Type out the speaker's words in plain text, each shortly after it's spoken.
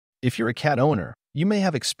If you're a cat owner, you may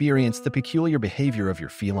have experienced the peculiar behavior of your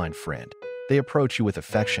feline friend. They approach you with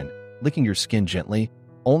affection, licking your skin gently,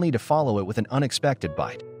 only to follow it with an unexpected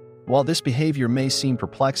bite. While this behavior may seem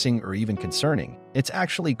perplexing or even concerning, it's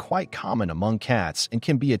actually quite common among cats and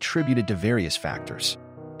can be attributed to various factors.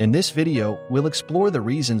 In this video, we'll explore the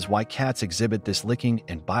reasons why cats exhibit this licking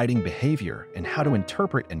and biting behavior and how to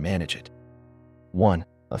interpret and manage it. 1.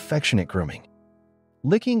 Affectionate grooming.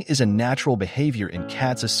 Licking is a natural behavior in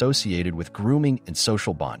cats associated with grooming and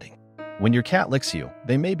social bonding. When your cat licks you,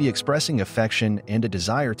 they may be expressing affection and a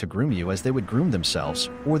desire to groom you as they would groom themselves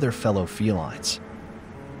or their fellow felines.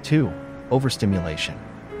 2. Overstimulation.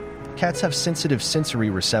 Cats have sensitive sensory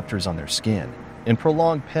receptors on their skin, and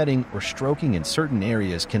prolonged petting or stroking in certain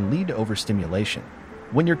areas can lead to overstimulation.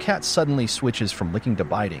 When your cat suddenly switches from licking to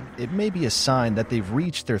biting, it may be a sign that they've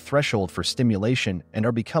reached their threshold for stimulation and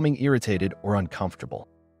are becoming irritated or uncomfortable.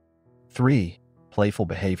 3. Playful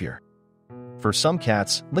behavior. For some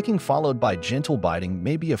cats, licking followed by gentle biting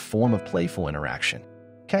may be a form of playful interaction.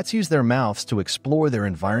 Cats use their mouths to explore their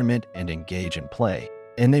environment and engage in play,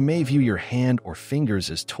 and they may view your hand or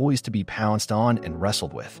fingers as toys to be pounced on and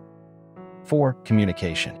wrestled with. 4.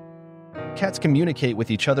 Communication. Cats communicate with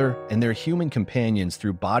each other and their human companions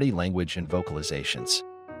through body language and vocalizations.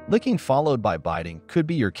 Licking followed by biting could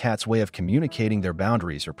be your cat's way of communicating their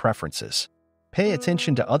boundaries or preferences. Pay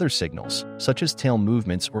attention to other signals, such as tail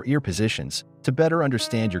movements or ear positions, to better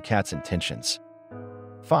understand your cat's intentions.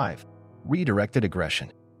 5. Redirected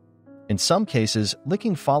aggression. In some cases,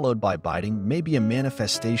 licking followed by biting may be a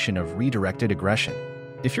manifestation of redirected aggression.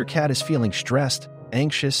 If your cat is feeling stressed,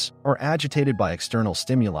 anxious, or agitated by external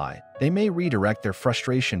stimuli, they may redirect their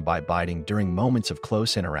frustration by biting during moments of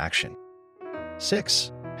close interaction.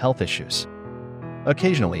 6. Health issues.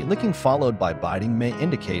 Occasionally, licking followed by biting may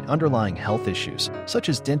indicate underlying health issues, such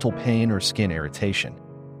as dental pain or skin irritation.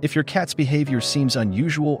 If your cat's behavior seems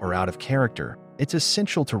unusual or out of character, it's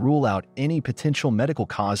essential to rule out any potential medical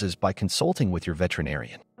causes by consulting with your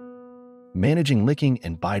veterinarian. Managing licking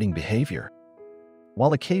and biting behavior.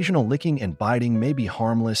 While occasional licking and biting may be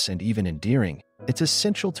harmless and even endearing, it's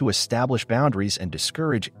essential to establish boundaries and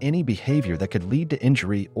discourage any behavior that could lead to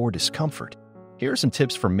injury or discomfort. Here are some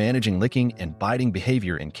tips for managing licking and biting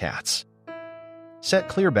behavior in cats. Set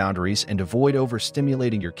clear boundaries and avoid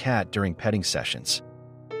overstimulating your cat during petting sessions.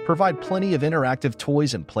 Provide plenty of interactive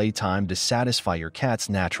toys and playtime to satisfy your cat's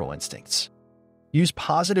natural instincts. Use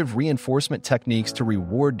positive reinforcement techniques to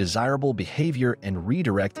reward desirable behavior and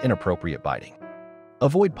redirect inappropriate biting.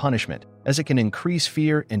 Avoid punishment, as it can increase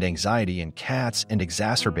fear and anxiety in cats and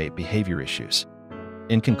exacerbate behavior issues.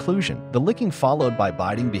 In conclusion, the licking followed by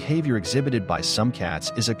biting behavior exhibited by some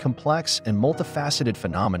cats is a complex and multifaceted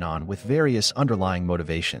phenomenon with various underlying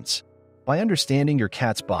motivations. By understanding your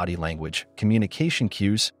cat's body language, communication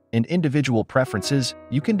cues, and individual preferences,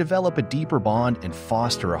 you can develop a deeper bond and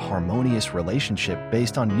foster a harmonious relationship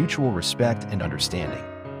based on mutual respect and understanding.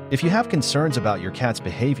 If you have concerns about your cat's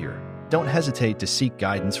behavior, don't hesitate to seek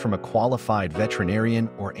guidance from a qualified veterinarian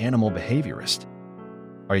or animal behaviorist.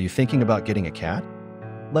 Are you thinking about getting a cat?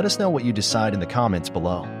 Let us know what you decide in the comments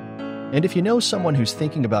below. And if you know someone who's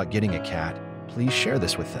thinking about getting a cat, please share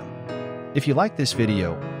this with them. If you like this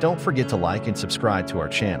video, don't forget to like and subscribe to our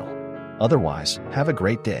channel. Otherwise, have a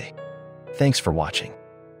great day. Thanks for watching.